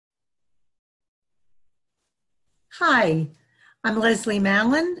Hi, I'm Leslie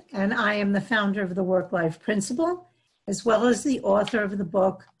Malin, and I am the founder of the Work-Life Principle, as well as the author of the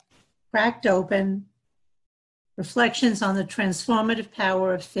book, Cracked Open, Reflections on the Transformative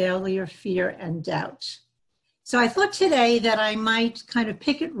Power of Failure, Fear, and Doubt. So I thought today that I might kind of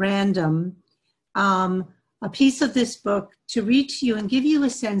pick at random a piece of this book to read to you and give you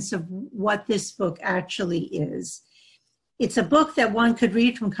a sense of what this book actually is. It's a book that one could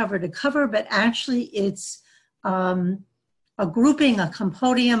read from cover to cover, but actually it's a grouping, a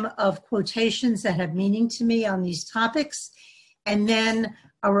compendium of quotations that have meaning to me on these topics, and then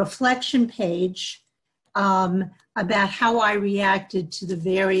a reflection page about how I reacted to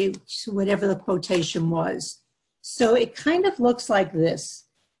whatever the quotation was. So it kind of looks like this.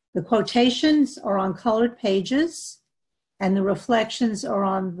 The quotations are on colored pages, and the reflections are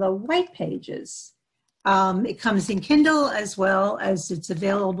on the white pages. It comes in Kindle as well as it's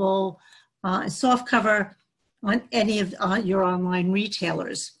available softcover on any of your online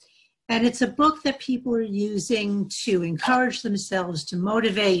retailers. And it's a book that people are using to encourage themselves, to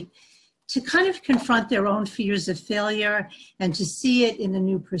motivate, to kind of confront their own fears of failure and to see it in a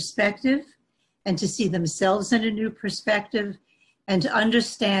new perspective and to see themselves in a new perspective and to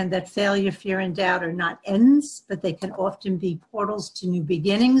understand that failure, fear, and doubt are not ends, but they can often be portals to new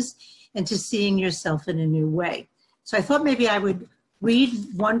beginnings and to seeing yourself in a new way. So I thought maybe I would read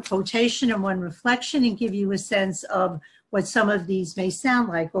one quotation and one reflection and give you a sense of what some of these may sound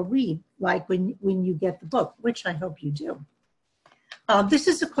like or read like when you get the book, which I hope you do. This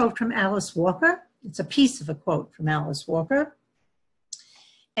is a quote from Alice Walker. It's a piece of a quote from Alice Walker.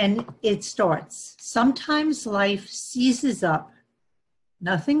 And it starts, "Sometimes life seizes up,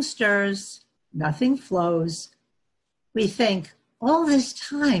 nothing stirs, nothing flows. We think, all this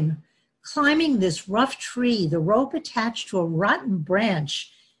time, climbing this rough tree, the rope attached to a rotten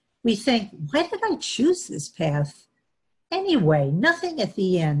branch, we think, why did I choose this path? Anyway, nothing at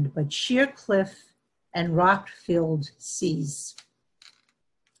the end but sheer cliff and rock-filled seas."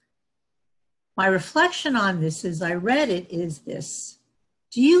 My reflection on this as I read it is this: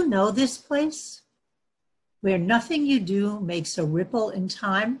 do you know this place where nothing you do makes a ripple in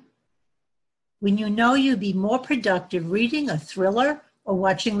time? When you know you'd be more productive reading a thriller or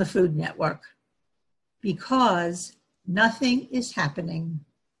watching the Food Network, because nothing is happening.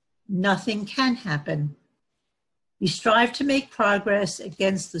 Nothing can happen. We strive to make progress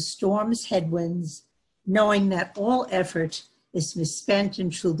against the storm's headwinds, knowing that all effort is misspent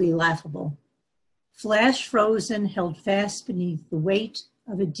and truly laughable. Flash frozen, held fast beneath the weight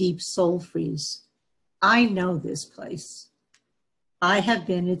of a deep soul freeze. I know this place. I have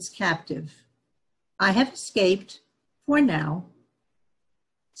been its captive. I have escaped for now.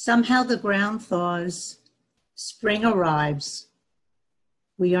 Somehow the ground thaws, spring arrives.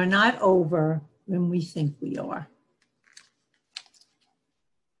 We are not over when we think we are.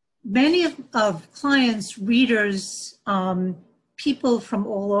 Many of clients, readers, people from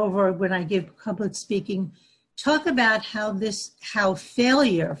all over, when I give public speaking, talk about how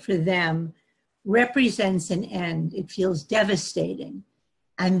failure for them represents an end. It feels devastating.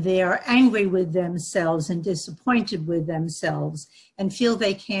 And they are angry with themselves and disappointed with themselves and feel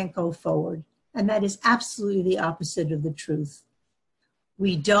they can't go forward. And that is absolutely the opposite of the truth.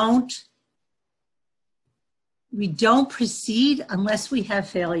 We don't proceed unless we have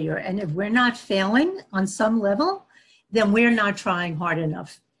failure. And if we're not failing on some level, then we're not trying hard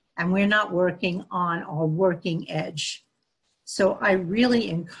enough and we're not working on our working edge. So I really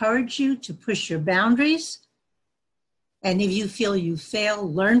encourage you to push your boundaries. And if you feel you fail,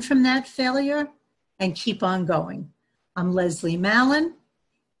 learn from that failure and keep on going. I'm Leslie Malin.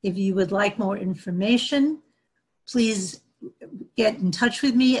 If you would like more information, please get in touch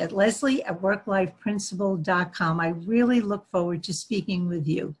with me at leslie@worklifeprinciple.com. I really look forward to speaking with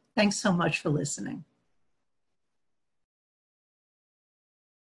you. Thanks so much for listening.